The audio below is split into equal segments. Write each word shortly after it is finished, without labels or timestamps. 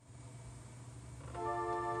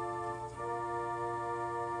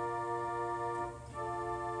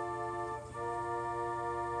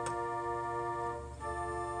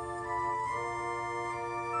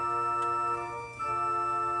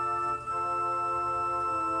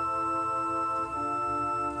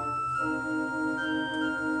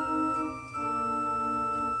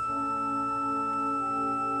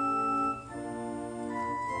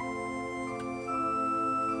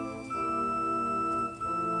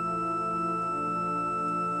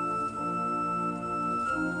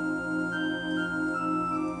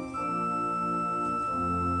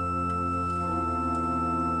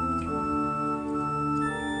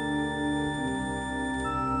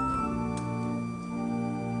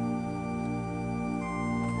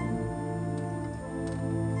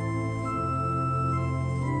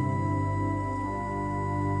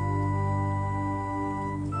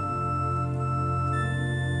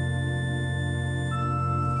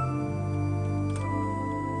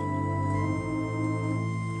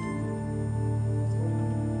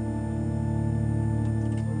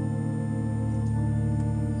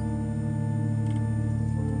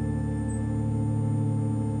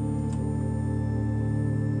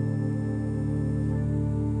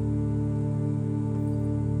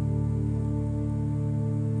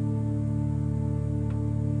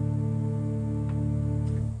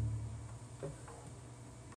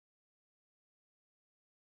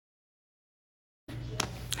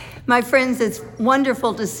My friends, it's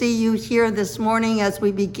wonderful to see you here this morning as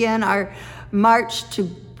we begin our march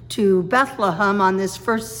to Bethlehem on this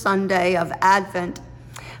first Sunday of Advent.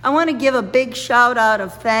 I want to give a big shout out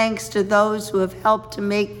of thanks to those who have helped to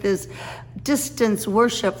make this distance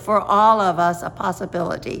worship for all of us a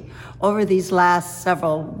possibility over these last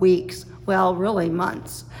several weeks, well, really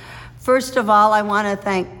months. First of all, I want to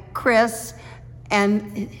thank Chris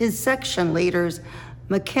and his section leaders,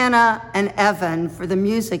 McKenna and Evan, for the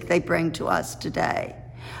music they bring to us today.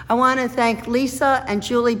 I want to thank Lisa and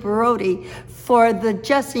Julie Barodi for the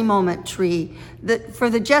Jesse Moment tree, for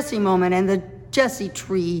the Jesse Moment and the Jesse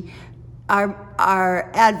tree,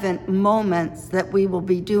 our Advent moments that we will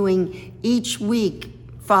be doing each week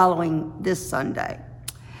following this Sunday.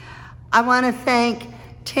 I want to thank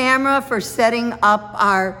Tamara for setting up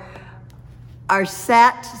our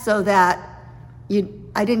set so that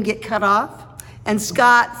I didn't get cut off, and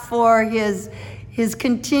Scott for his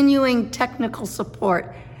continuing technical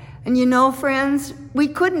support. And you know, friends, we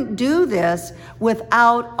couldn't do this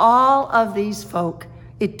without all of these folk.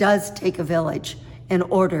 It does take a village in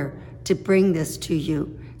order to bring this to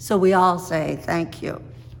you. So we all say thank you.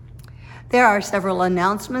 There are several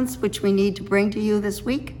announcements which we need to bring to you this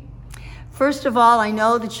week. First of all, I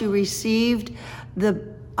know that you received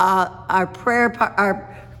our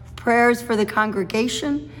prayers for the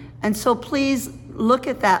congregation, and so please look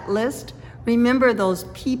at that list. Remember those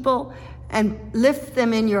people and lift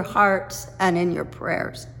them in your hearts and in your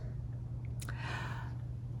prayers.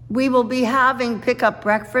 We will be having pickup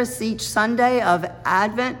breakfasts each Sunday of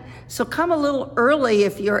Advent, so come a little early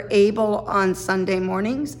if you're able on Sunday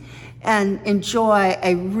mornings and enjoy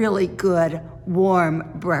a really good warm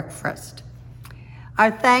breakfast.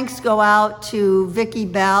 Our thanks go out to Vicki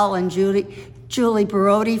Bell and Julie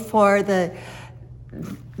Barodi for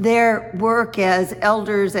their work as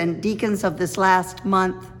elders and deacons of this last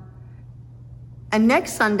month. And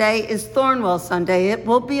next Sunday is Thornwell Sunday. It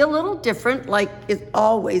will be a little different, like it's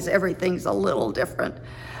always, everything's a little different.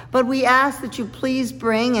 But we ask that you please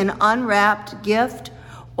bring an unwrapped gift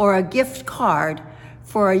or a gift card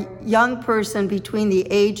for a young person between the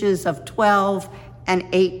ages of 12 and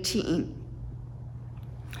 18.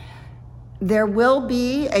 There will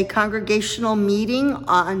be a congregational meeting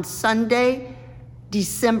on Sunday,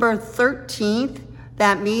 December 13th.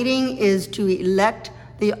 That meeting is to elect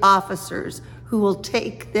the officers who will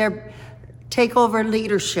take over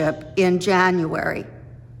leadership in January.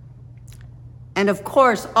 And of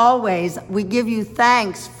course, always, we give you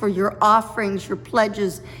thanks for your offerings, your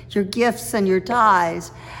pledges, your gifts, and your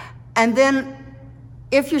tithes. And then,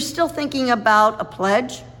 if you're still thinking about a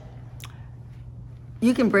pledge,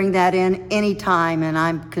 you can bring that in anytime, and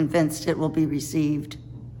I'm convinced it will be received.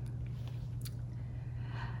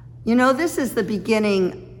 You know, this is the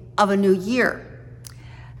beginning of a new year.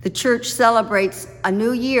 The church celebrates a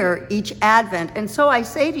new year each Advent, and so I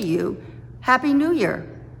say to you, Happy New Year.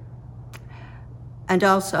 And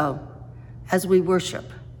also, as we worship,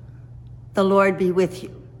 the Lord be with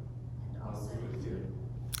you.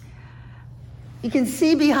 You can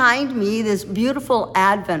see behind me this beautiful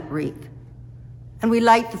Advent wreath, and we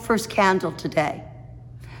light the first candle today.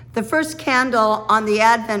 The first candle on the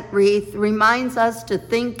Advent wreath reminds us to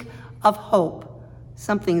think of hope,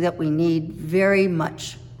 something that we need very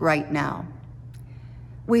much right now.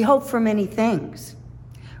 We hope for many things.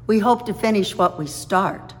 We hope to finish what we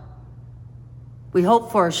start. We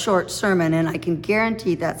hope for a short sermon, and I can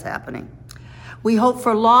guarantee that's happening. We hope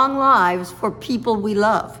for long lives for people we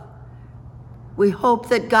love. We hope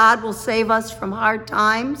that God will save us from hard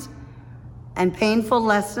times and painful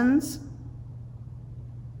lessons.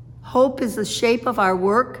 Hope is the shape of our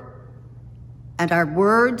work and our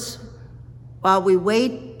words while we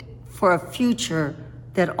wait for a future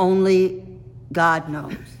that only God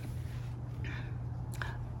knows.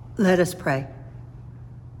 Let us pray.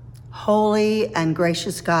 Holy and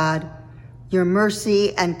gracious God, your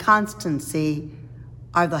mercy and constancy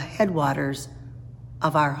are the headwaters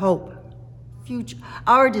of our hope.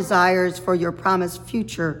 Our desires for your promised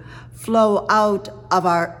future flow out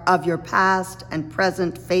of your past and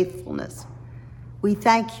present faithfulness. We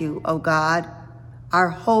thank you, O God. Our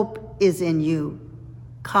hope is in you.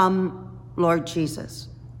 Come, Lord Jesus.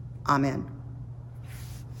 Amen.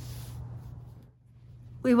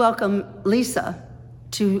 We welcome Lisa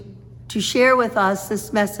to share with us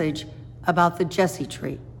this message about the Jesse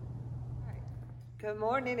tree. Good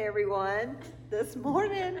morning, everyone. This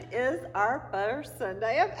morning is our first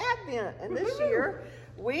Sunday of Advent, and this year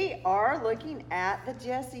we are looking at the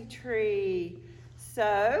Jesse tree.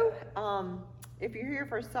 So, if you're here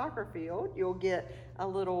for a soccer field, you'll get a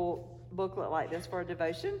little booklet like this for a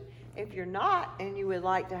devotion. If you're not and you would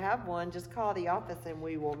like to have one, just call the office and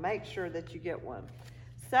we will make sure that you get one.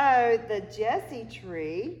 So the Jesse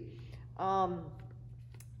tree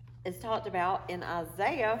is talked about in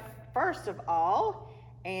Isaiah first of all,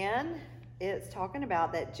 and it's talking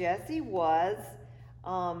about that Jesse was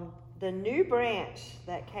the new branch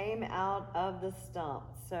that came out of the stump.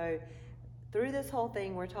 So through this whole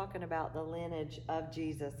thing, we're talking about the lineage of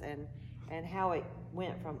Jesus and how it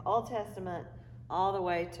went from Old Testament all the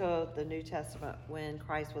way to the New Testament when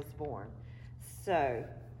Christ was born. So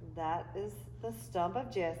that is the stump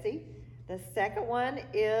of Jesse. The second one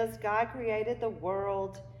is God created the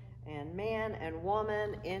world and man and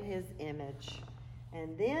woman in his image.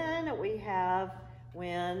 And then we have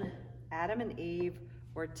when Adam and Eve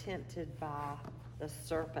were tempted by the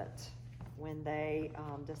serpent when they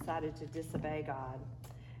decided to disobey God.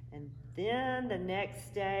 And then the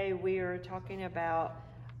next day we are talking about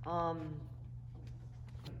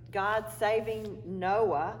God saving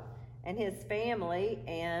Noah and his family,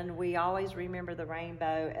 and we always remember the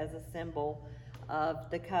rainbow as a symbol of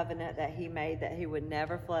the covenant that he made, that he would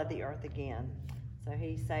never flood the earth again. So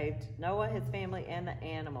he saved Noah, his family, and the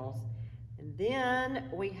animals. And then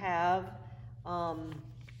we have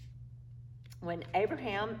when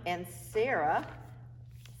Abraham and Sarah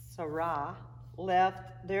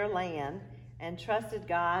left their land and trusted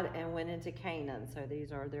God and went into Canaan. So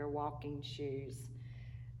these are their walking shoes.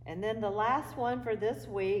 And then the last one for this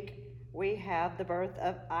week, we have the birth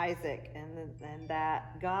of Isaac, and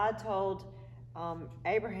that God told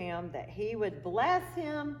Abraham that he would bless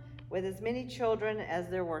him with as many children as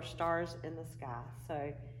there were stars in the sky.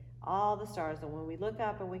 So all the stars, and when we look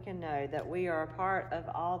up and we can know that we are a part of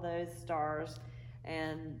all those stars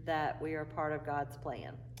and that we are part of God's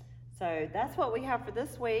plan. So that's what we have for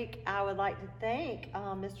this week. I would like to thank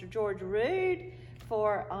Mr. George Rood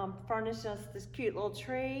for furnishing us this cute little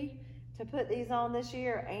tree to put these on this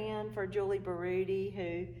year, and for Julie Baruti,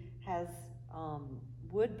 who has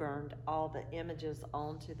wood burned all the images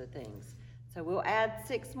onto the things. So we'll add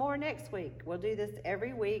 6 more next week. We'll do this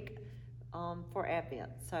every week for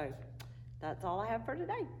Advent. So that's all I have for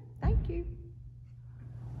today. Thank you.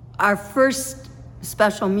 Our first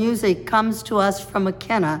special music comes to us from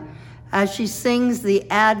McKenna as she sings the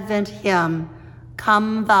Advent hymn,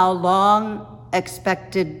 Come Thou Long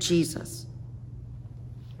Expected Jesus.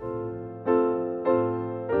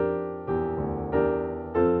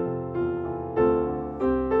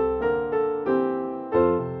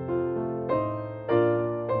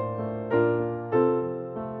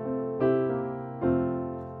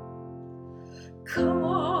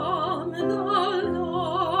 Come the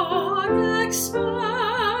long expected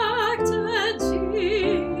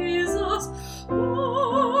Jesus,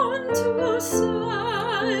 born to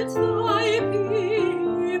set thy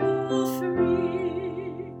people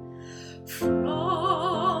free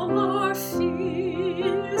from our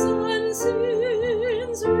fears and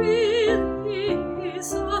sins.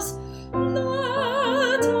 Release us,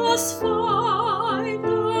 let us find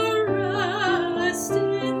our rest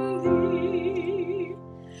in thee.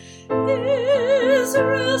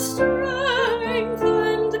 Israel strength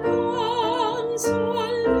and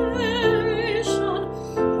consolation,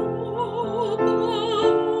 hope of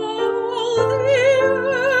all the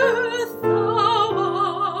earth thou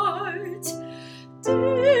art,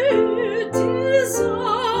 dear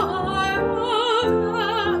desire of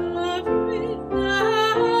every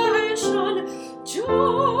nation,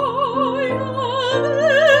 joy of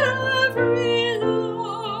every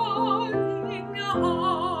longing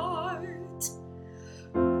heart.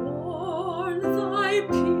 Born thy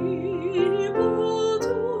people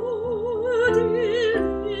to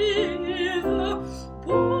deliver,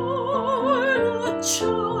 born a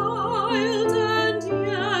child and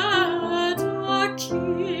yet a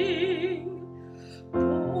king,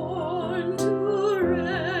 born to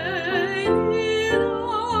reign in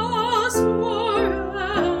us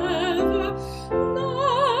forever.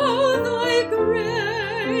 Now thy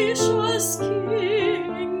gracious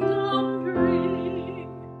kingdom bring.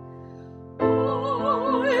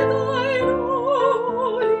 By thine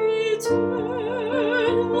own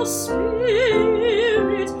eternal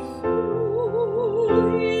Spirit,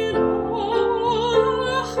 rule in all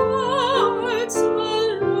our hearts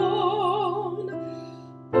alone.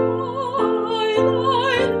 By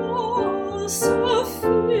thine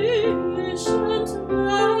all-sufficient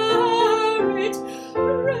merit,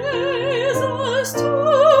 raise us to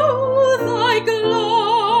thy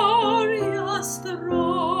glorious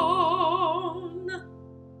throne.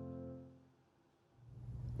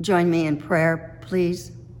 Join me in prayer,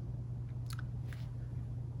 please.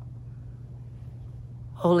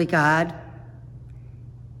 Holy God,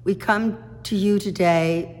 we come to you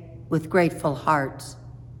today with grateful hearts.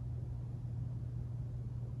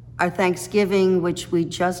 Our Thanksgiving, which we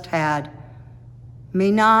just had,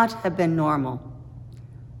 may not have been normal,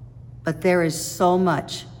 but there is so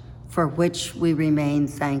much for which we remain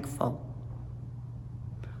thankful.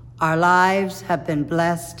 Our lives have been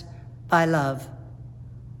blessed by love,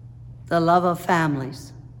 the love of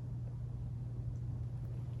families,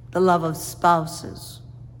 the love of spouses,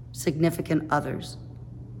 significant others,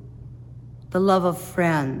 the love of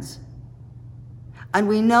friends. And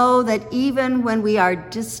we know that even when we are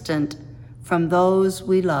distant from those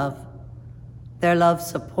we love, their love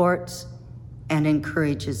supports and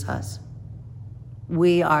encourages us.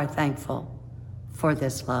 We are thankful for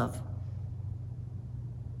this love.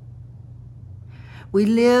 We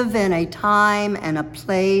live in a time and a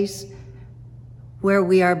place where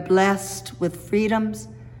we are blessed with freedoms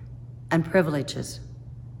and privileges.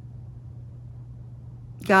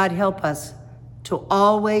 God, help us to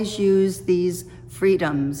always use these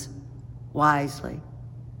freedoms wisely.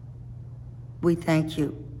 We thank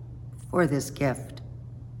you for this gift.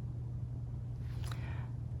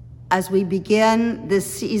 As we begin this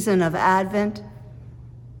season of Advent,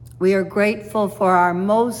 we are grateful for our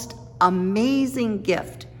most amazing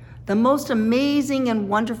gift, the most amazing and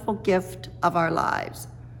wonderful gift of our lives,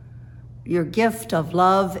 your gift of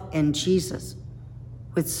love in Jesus,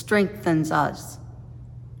 which strengthens us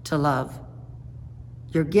to love.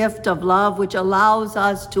 Your gift of love, which allows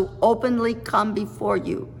us to openly come before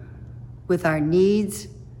you with our needs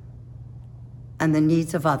and the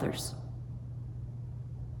needs of others.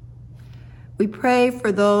 We pray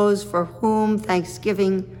for those for whom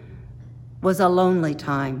Thanksgiving was a lonely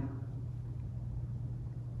time.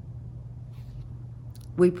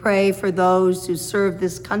 We pray for those who serve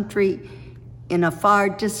this country in a far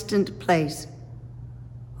distant place,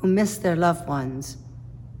 who miss their loved ones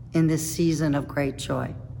in this season of great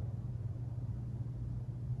joy.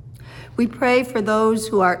 We pray for those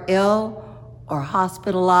who are ill or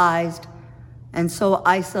hospitalized and so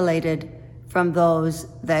isolated from those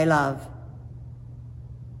they love.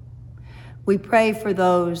 We pray for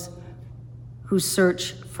those who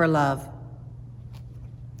search for love.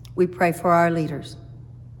 We pray for our leaders,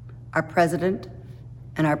 our president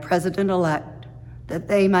and our president-elect, that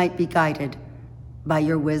they might be guided by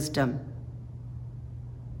your wisdom.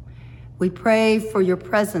 We pray for your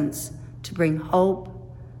presence to bring hope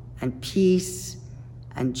and peace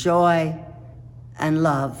and joy and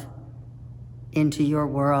love into your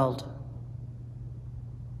world.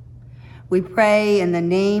 We pray in the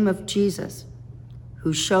name of Jesus,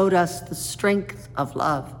 who showed us the strength of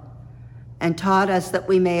love and taught us that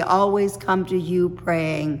we may always come to you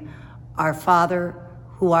praying, Our Father,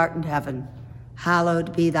 who art in heaven,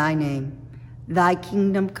 hallowed be thy name. Thy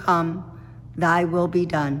kingdom come, thy will be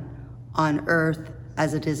done, on earth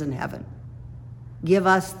as it is in heaven. Give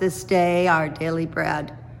us this day our daily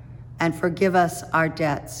bread, and forgive us our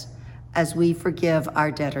debts as we forgive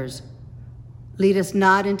our debtors. Lead us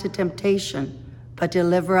not into temptation, but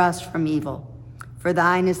deliver us from evil. For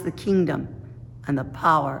thine is the kingdom and the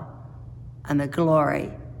power and the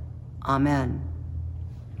glory. Amen.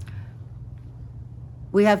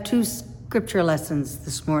 We have two scripture lessons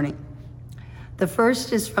this morning. The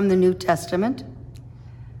first is from the New Testament,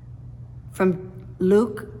 from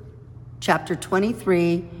Luke chapter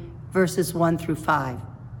 23, verses 1 through 5.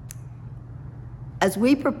 As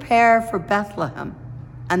we prepare for Bethlehem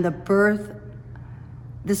and the birth,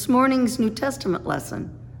 this morning's New Testament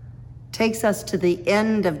lesson takes us to the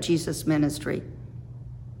end of Jesus' ministry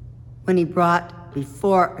when he was brought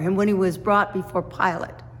before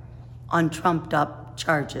Pilate on trumped-up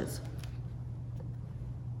charges.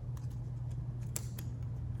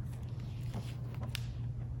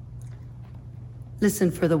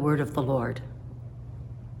 Listen for the word of the Lord.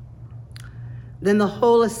 Then the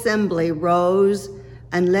whole assembly rose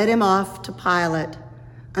and led him off to Pilate,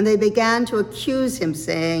 and they began to accuse him,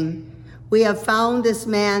 saying, "We have found this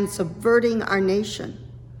man subverting our nation.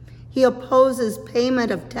 He opposes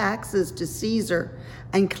payment of taxes to Caesar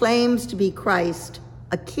and claims to be Christ,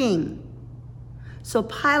 a king." So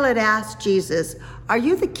Pilate asked Jesus, "Are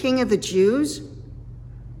you the king of the Jews?"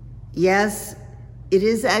 "Yes, it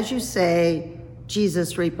is as you say,"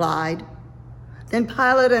 Jesus replied. Then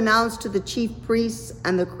Pilate announced to the chief priests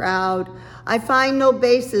and the crowd, "I find no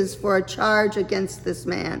basis for a charge against this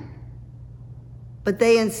man." But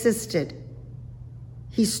they insisted.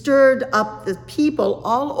 He stirred up the people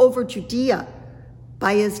all over Judea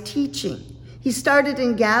by his teaching. He started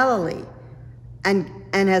in Galilee and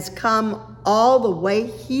has come all the way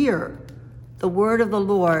here. The word of the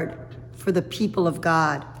Lord for the people of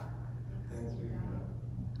God.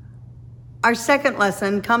 Our second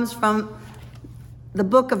lesson comes from the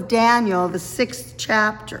book of Daniel, the 6th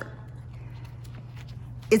chapter.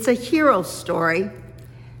 It's a hero story,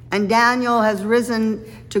 and Daniel has risen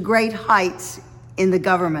to great heights in the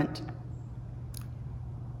government.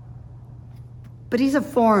 But he's a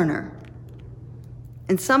foreigner,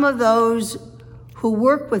 and some of those who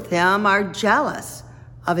work with him are jealous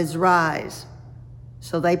of his rise,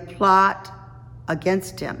 so they plot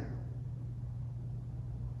against him.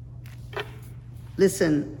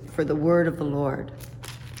 Listen for the word of the Lord.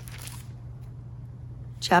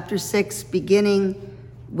 Chapter 6, beginning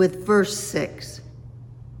with verse 6.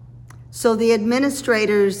 So the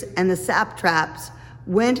administrators and the satraps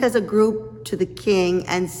went as a group to the king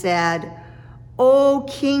and said, "O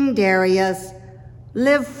King Darius,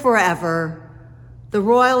 live forever." The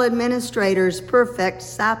royal administrators, prefects,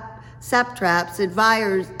 satraps,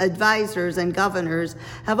 advisors, and governors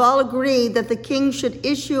have all agreed that the king should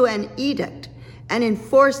issue an edict and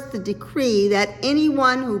enforce the decree that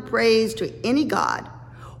anyone who prays to any god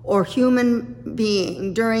or human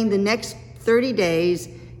being during the next 30 days,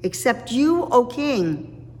 except you, O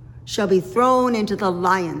king, shall be thrown into the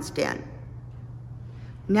lion's den.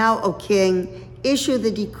 Now, O king, issue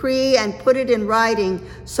the decree and put it in writing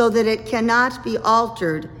so that it cannot be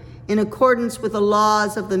altered in accordance with the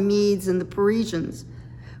laws of the Medes and the Persians,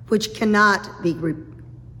 which cannot be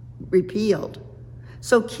repealed.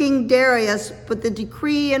 So King Darius put the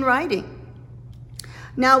decree in writing.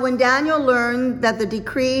 Now, when Daniel learned that the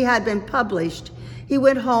decree had been published, he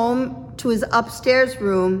went home to his upstairs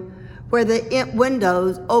room where the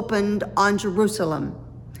windows opened on Jerusalem.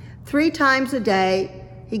 3 times a day,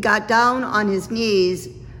 he got down on his knees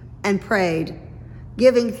and prayed,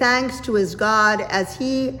 giving thanks to his God as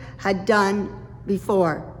he had done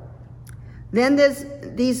before. Then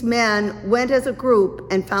these men went as a group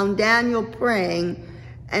and found Daniel praying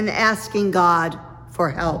and asking God for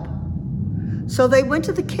help. So they went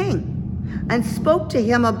to the king and spoke to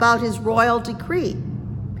him about his royal decree.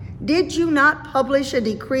 Did you not publish a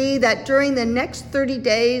decree that during the next 30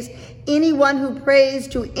 days, anyone who prays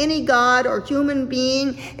to any god or human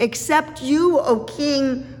being except you, O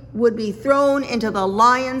king, would be thrown into the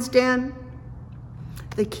lion's den?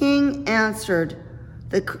 The king answered,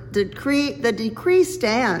 the decree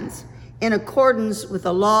stands in accordance with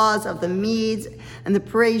the laws of the Medes and the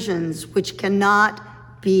Persians, which cannot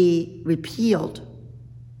be repealed.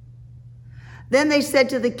 Then they said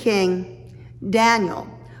to the king, Daniel,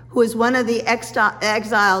 who is one of the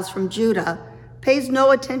exiles from Judah, pays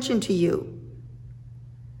no attention to you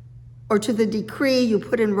or to the decree you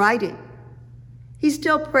put in writing. He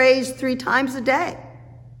still prays 3 times a day.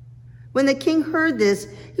 When the king heard this,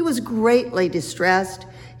 he was greatly distressed.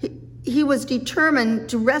 He was determined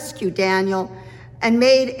to rescue Daniel and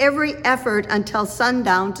made every effort until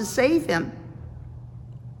sundown to save him.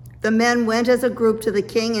 The men went as a group to the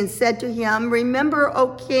king and said to him, "Remember, O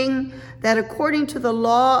king, that according to the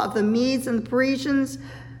law of the Medes and the Persians,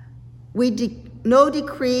 no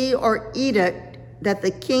decree or edict that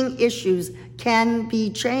the king issues can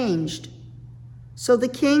be changed." So the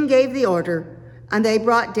king gave the order, and they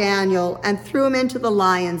brought Daniel and threw him into the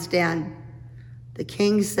lion's den. The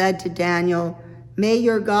king said to Daniel, "May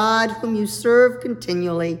your God, whom you serve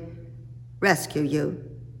continually, rescue you."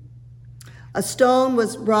 A stone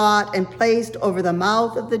was brought and placed over the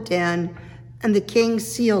mouth of the den, and the king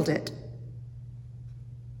sealed it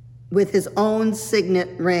with his own signet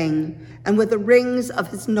ring and with the rings of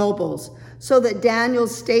his nobles, so that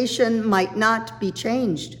Daniel's station might not be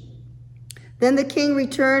changed. Then the king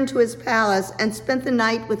returned to his palace and spent the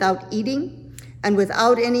night without eating and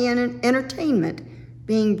without any entertainment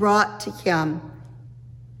being brought to him,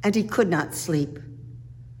 and he could not sleep.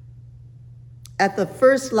 At the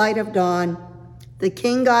first light of dawn, the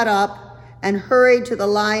king got up and hurried to the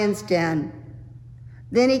lion's den.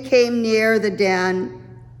 Then he came near the den.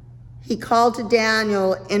 He called to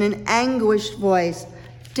Daniel in an anguished voice,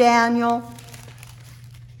 Daniel,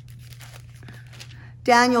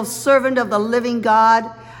 servant of the living God,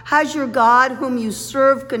 has your God, whom you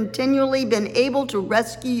serve continually, been able to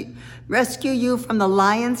rescue you from the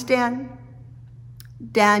lion's den?"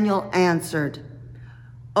 Daniel answered,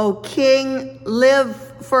 "O king, live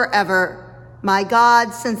forever. My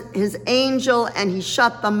God sent his angel, and he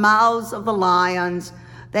shut the mouths of the lions.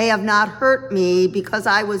 They have not hurt me, because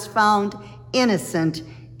I was found innocent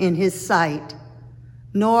in his sight.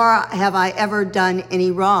 Nor have I ever done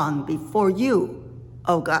any wrong before you,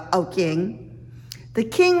 O king." The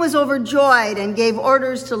king was overjoyed and gave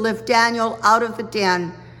orders to lift Daniel out of the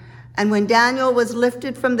den. And when Daniel was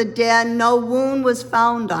lifted from the den, no wound was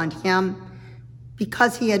found on him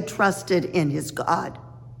because he had trusted in his God.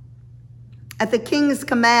 At the king's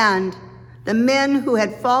command, the men who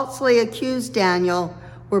had falsely accused Daniel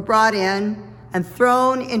were brought in and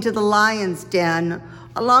thrown into the lion's den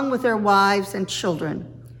along with their wives and children.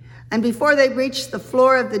 And before they reached the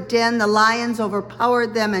floor of the den, the lions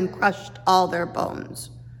overpowered them and crushed all their bones.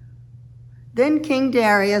 Then King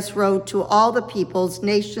Darius wrote to all the peoples,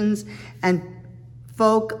 nations, and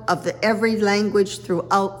folk of every language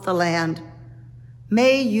throughout the land,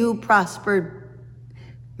 May you prosper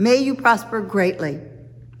greatly.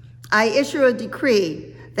 I issue a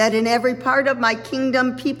decree that in every part of my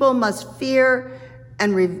kingdom people must fear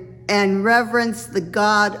and reverence the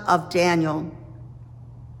God of Daniel.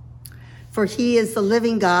 For he is the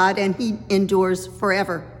living God and he endures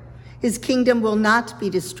forever. His kingdom will not be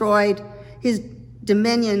destroyed. His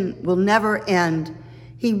dominion will never end.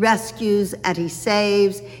 He rescues and he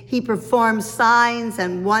saves. He performs signs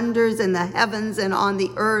and wonders in the heavens and on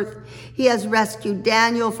the earth. He has rescued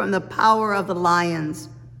Daniel from the power of the lions.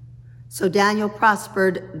 So Daniel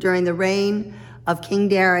prospered during the reign of King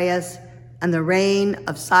Darius and the reign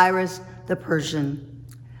of Cyrus the Persian.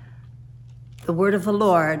 The word of the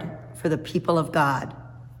Lord for the people of God.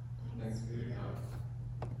 Thanks be to God.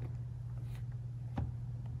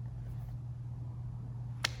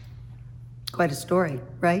 Quite a story,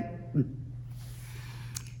 right?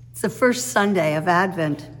 It's the first Sunday of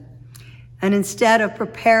Advent, and instead of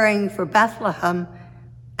preparing for Bethlehem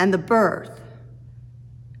and the birth,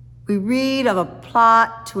 we read of a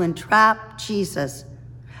plot to entrap Jesus,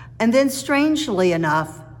 and then strangely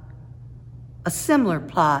enough, a similar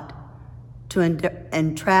plot to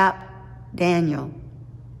entrap Daniel.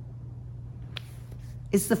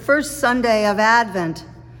 It's the first Sunday of Advent,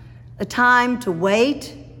 a time to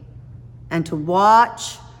wait and to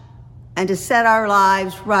watch and to set our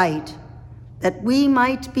lives right, that we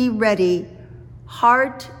might be ready,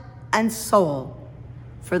 heart and soul,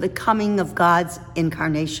 for the coming of God's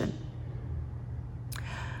incarnation.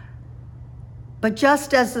 But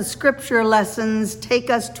just as the scripture lessons take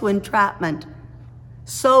us to entrapment,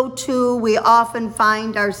 so too we often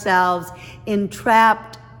find ourselves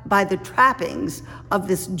entrapped by the trappings of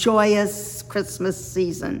this joyous Christmas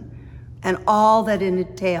season and all that it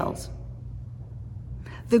entails.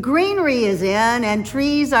 The greenery is in and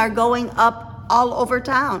trees are going up all over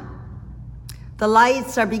town. The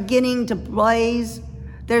lights are beginning to blaze.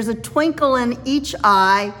 There's a twinkle in each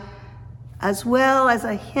eye, as well as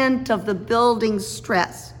a hint of the building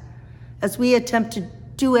stress as we attempt to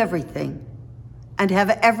do everything and have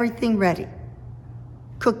everything ready.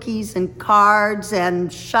 Cookies and cards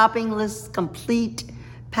and shopping lists complete,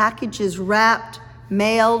 packages wrapped,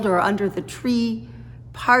 mailed or under the tree,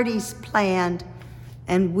 parties planned,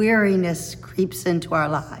 and weariness creeps into our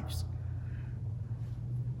lives.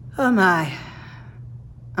 Oh my,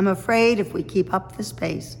 I'm afraid if we keep up this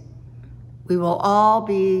pace, we will all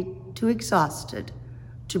be too exhausted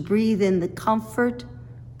to breathe in the comfort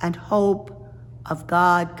and hope of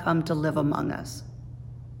God come to live among us.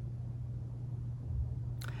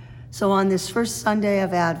 So on this first Sunday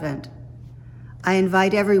of Advent, I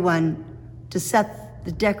invite everyone to set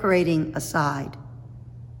the decorating aside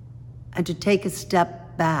and to take a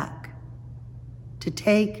step back, to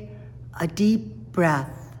take a deep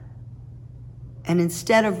breath, and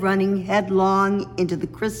instead of running headlong into the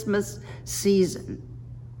Christmas season,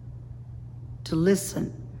 to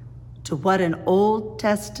listen to what an Old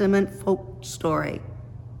Testament folk story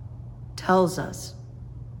tells us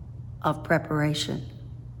of preparation.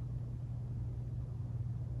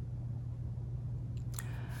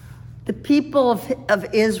 The people of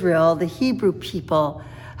Israel, the Hebrew people,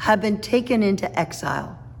 have been taken into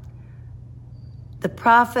exile. The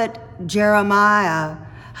prophet Jeremiah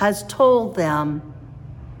has told them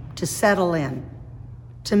to settle in,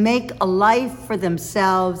 to make a life for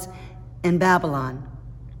themselves in Babylon.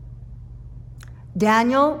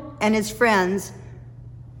 Daniel and his friends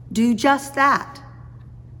do just that.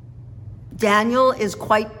 Daniel is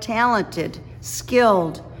quite talented,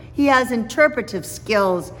 skilled. He has interpretive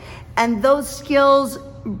skills, and those skills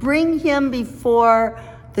bring him before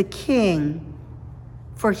the king,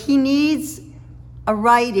 for he needs a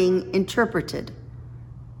writing interpreted,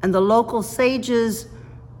 and the local sages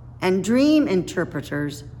and dream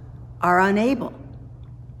interpreters are unable.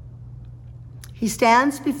 He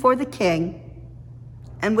stands before the king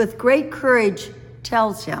and with great courage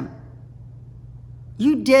tells him,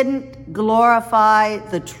 "You didn't glorify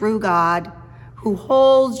the true God who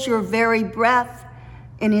holds your very breath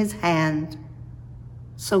in his hand.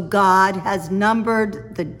 So God has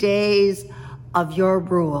numbered the days of your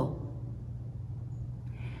rule.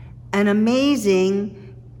 And amazingly,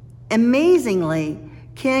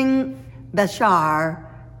 King Bashar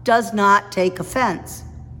does not take offense.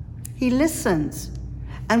 He listens,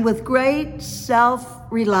 and with great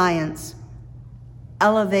self-reliance,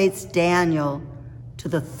 elevates Daniel to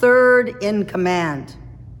the third in command.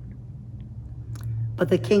 But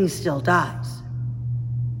the king still dies,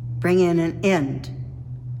 bringing an end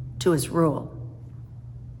to his rule.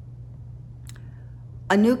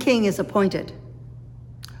 A new king is appointed,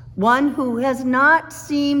 one who has not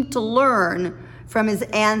seemed to learn from his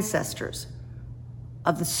ancestors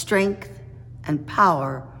of the strength and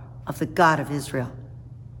power of the God of Israel.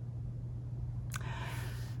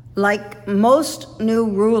 Like most new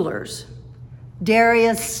rulers,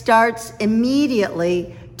 Darius starts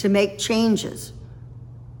immediately to make changes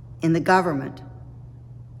in the government.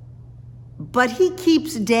 But he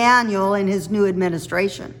keeps Daniel in his new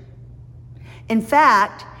administration. In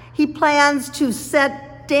fact, he plans to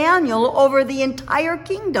set Daniel over the entire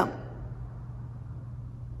kingdom.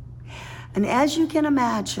 And as you can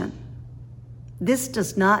imagine, this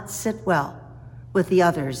does not sit well with the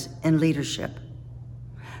others in leadership.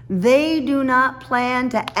 They do not plan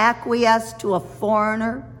to acquiesce to a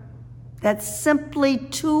foreigner that's simply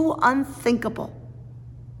too unthinkable.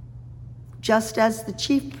 Just as the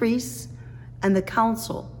chief priests and the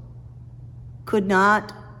council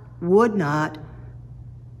would not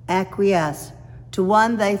acquiesce to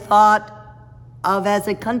one they thought of as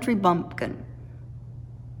a country bumpkin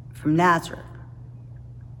from Nazareth.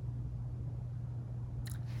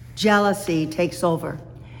 Jealousy takes over,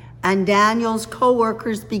 and Daniel's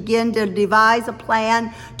co-workers begin to devise a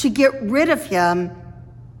plan to get rid of him,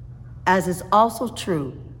 as is also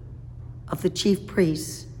true of the chief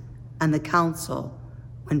priests and the council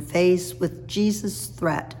when faced with Jesus'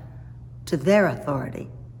 threat to their authority.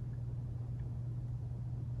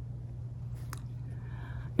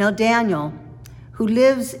 Now Daniel, who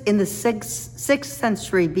lives in the 6th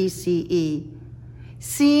century BCE,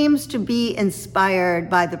 seems to be inspired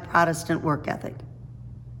by the Protestant work ethic.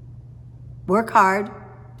 Work hard,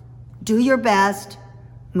 do your best,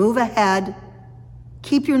 move ahead,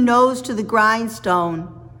 keep your nose to the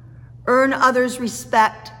grindstone, earn others'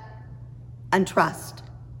 respect and trust.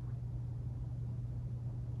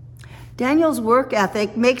 Daniel's work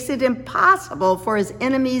ethic makes it impossible for his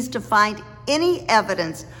enemies to find any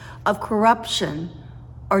evidence of corruption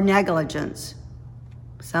or negligence.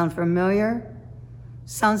 Sound familiar?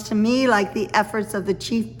 Sounds to me like the efforts of the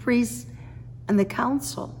chief priests and the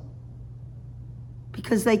council.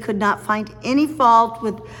 Because they could not find any fault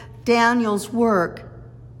with Daniel's work,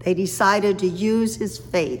 they decided to use his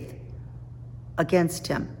faith against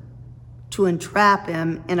him, to entrap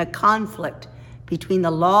him in a conflict between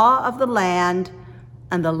the law of the land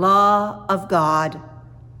and the law of God.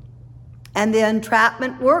 And the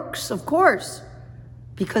entrapment works, of course,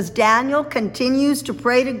 because Daniel continues to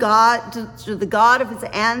pray to God, to the God of his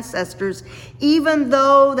ancestors, even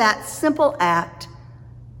though that simple act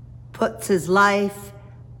puts his life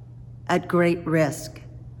at great risk.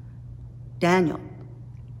 Daniel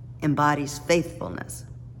embodies faithfulness.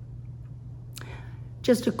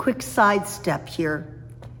 Just a quick sidestep here.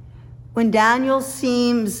 When Daniel's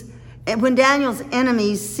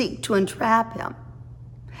enemies seek to entrap him,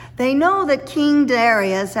 they know that King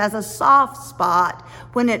Darius has a soft spot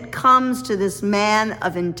when it comes to this man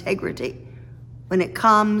of integrity, when it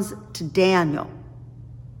comes to Daniel.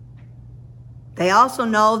 They also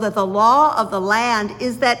know that the law of the land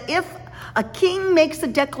is that if a king makes a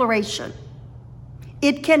declaration,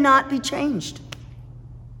 it cannot be changed.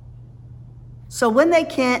 So when they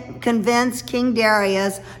can't convince King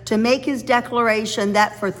Darius to make his declaration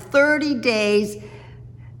that for 30 days,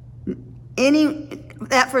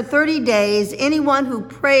 anyone who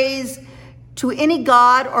prays to any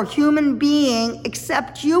god or human being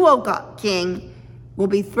except you, O God, King, will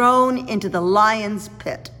be thrown into the lion's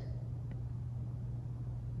pit.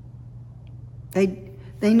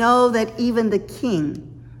 They know that even the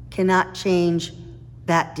king cannot change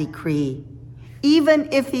that decree, even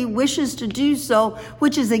if he wishes to do so,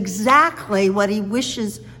 which is exactly what he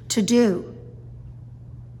wishes to do.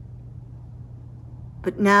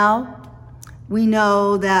 But now we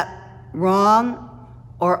know that wrong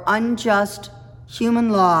or unjust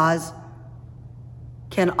human laws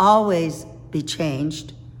can always be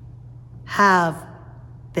changed, have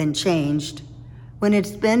been changed, when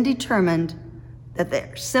it's been determined that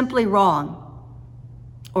they're simply wrong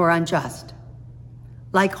or unjust,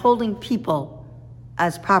 like holding people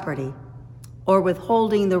as property or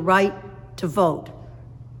withholding the right to vote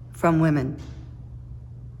from women.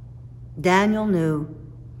 Daniel knew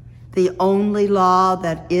the only law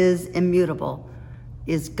that is immutable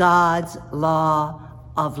is God's law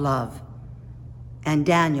of love. And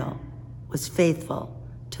Daniel was faithful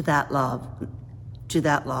to that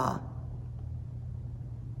law.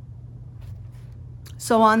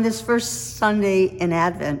 So on this first Sunday in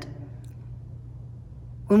Advent,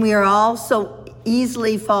 when we are all so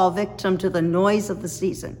easily fall victim to the noise of the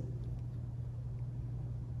season,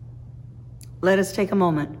 let us take a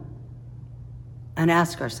moment and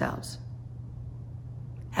ask ourselves,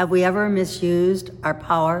 have we ever misused our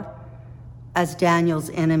power as Daniel's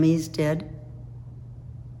enemies did?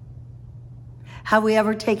 Have we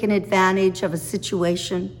ever taken advantage of a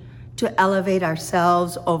situation to elevate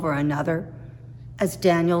ourselves over another, as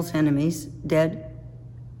Daniel's enemies did?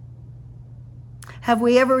 Have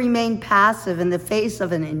we ever remained passive in the face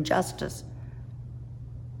of an injustice,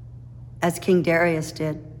 as King Darius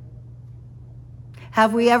did?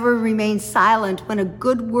 Have we ever remained silent when a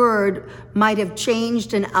good word might have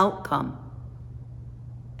changed an outcome,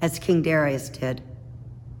 as King Darius did?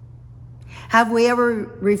 Have we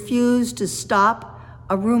ever refused to stop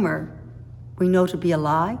a rumor we know to be a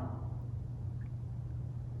lie?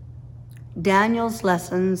 Daniel's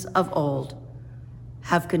lessons of old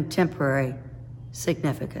have contemporary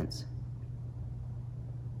significance.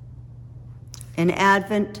 In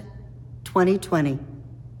Advent 2020,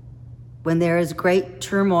 when there is great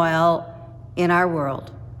turmoil in our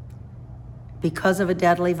world because of a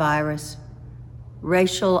deadly virus,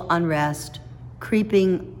 racial unrest,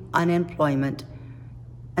 creeping unemployment,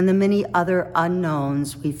 and the many other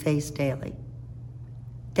unknowns we face daily,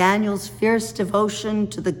 Daniel's fierce devotion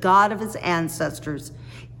to the God of his ancestors,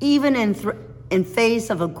 even in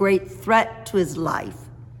face of a great threat to his life,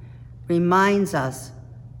 reminds us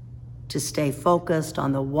to stay focused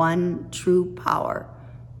on the one true power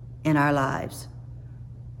in our lives,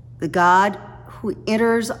 the God who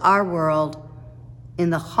enters our world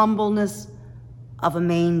in the humbleness of a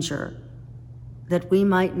manger, that we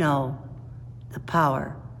might know the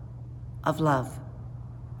power of love.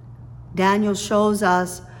 Daniel shows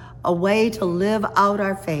us a way to live out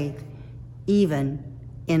our faith even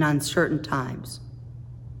in uncertain times.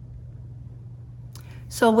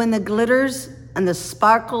 So when the glitters and the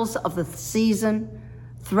sparkles of the season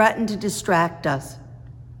threaten to distract us,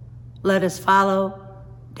 let us follow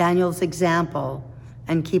Daniel's example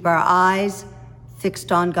and keep our eyes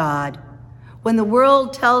fixed on God. When the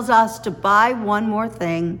world tells us to buy one more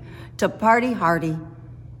thing, to party hardy,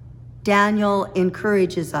 Daniel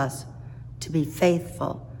encourages us to be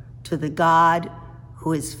faithful to the God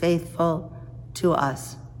who is faithful to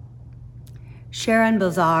us. Sharon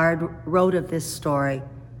Bazard wrote of this story.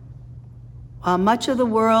 While much of the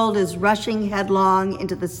world is rushing headlong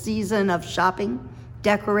into the season of shopping,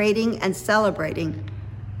 decorating, and celebrating,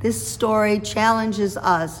 this story challenges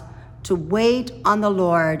us to wait on the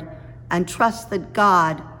Lord and trust that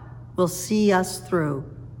God will see us through,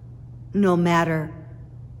 no matter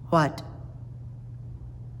what.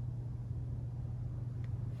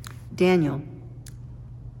 Daniel,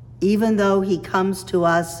 even though he comes to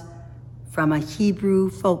us from a Hebrew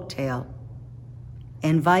folktale,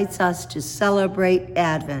 invites us to celebrate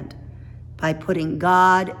Advent by putting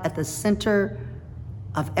God at the center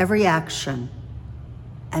of every action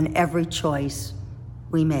and every choice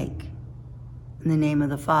we make. In the name of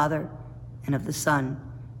the Father, and of the Son,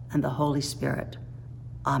 and the Holy Spirit.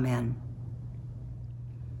 Amen.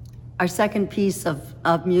 Our second piece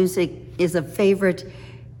of music is a favorite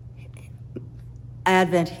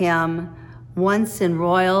Advent hymn, Once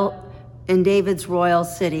in David's Royal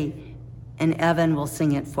City, and Evan will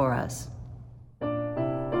sing it for us.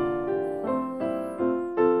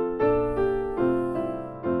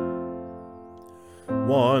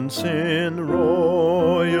 Once in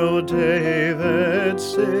royal David's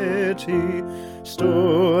city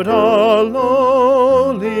stood a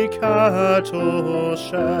lowly cattle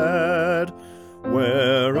shed,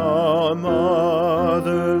 where a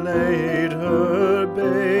mother laid her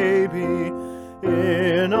baby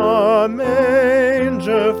in a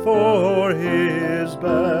manger for his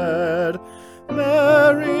bed.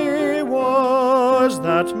 Mary was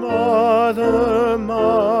that mother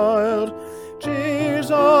mild,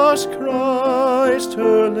 Jesus Christ,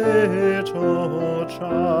 her little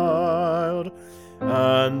child.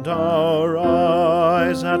 And our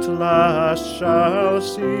eyes at last shall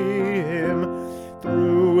see him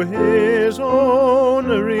through his own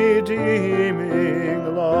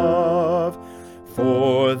redeeming love.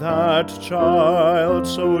 For that child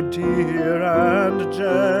so dear and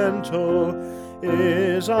gentle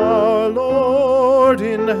is our Lord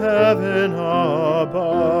in heaven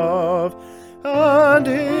above. And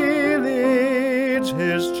he leads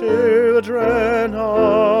his children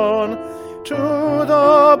on to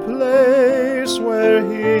the place where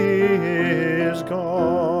he is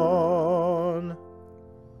gone.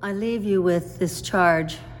 I leave you with this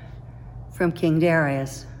charge from King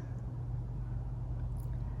Darius.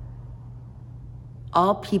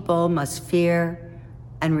 All people must fear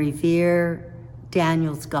and revere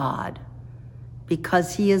Daniel's God,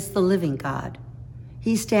 because he is the living God.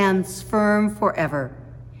 He stands firm forever.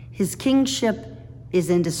 His kingship is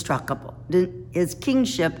indestructible. His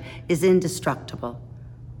kingship is indestructible.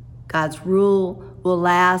 God's rule will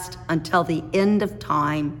last until the end of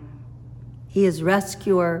time. He is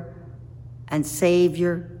rescuer and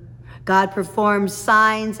savior. God performs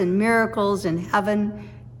signs and miracles in heaven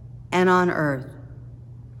and on earth.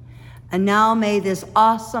 And now may this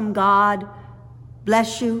awesome God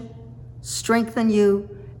bless you, strengthen you,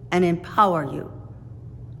 and empower you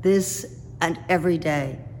this and every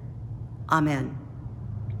day. Amen.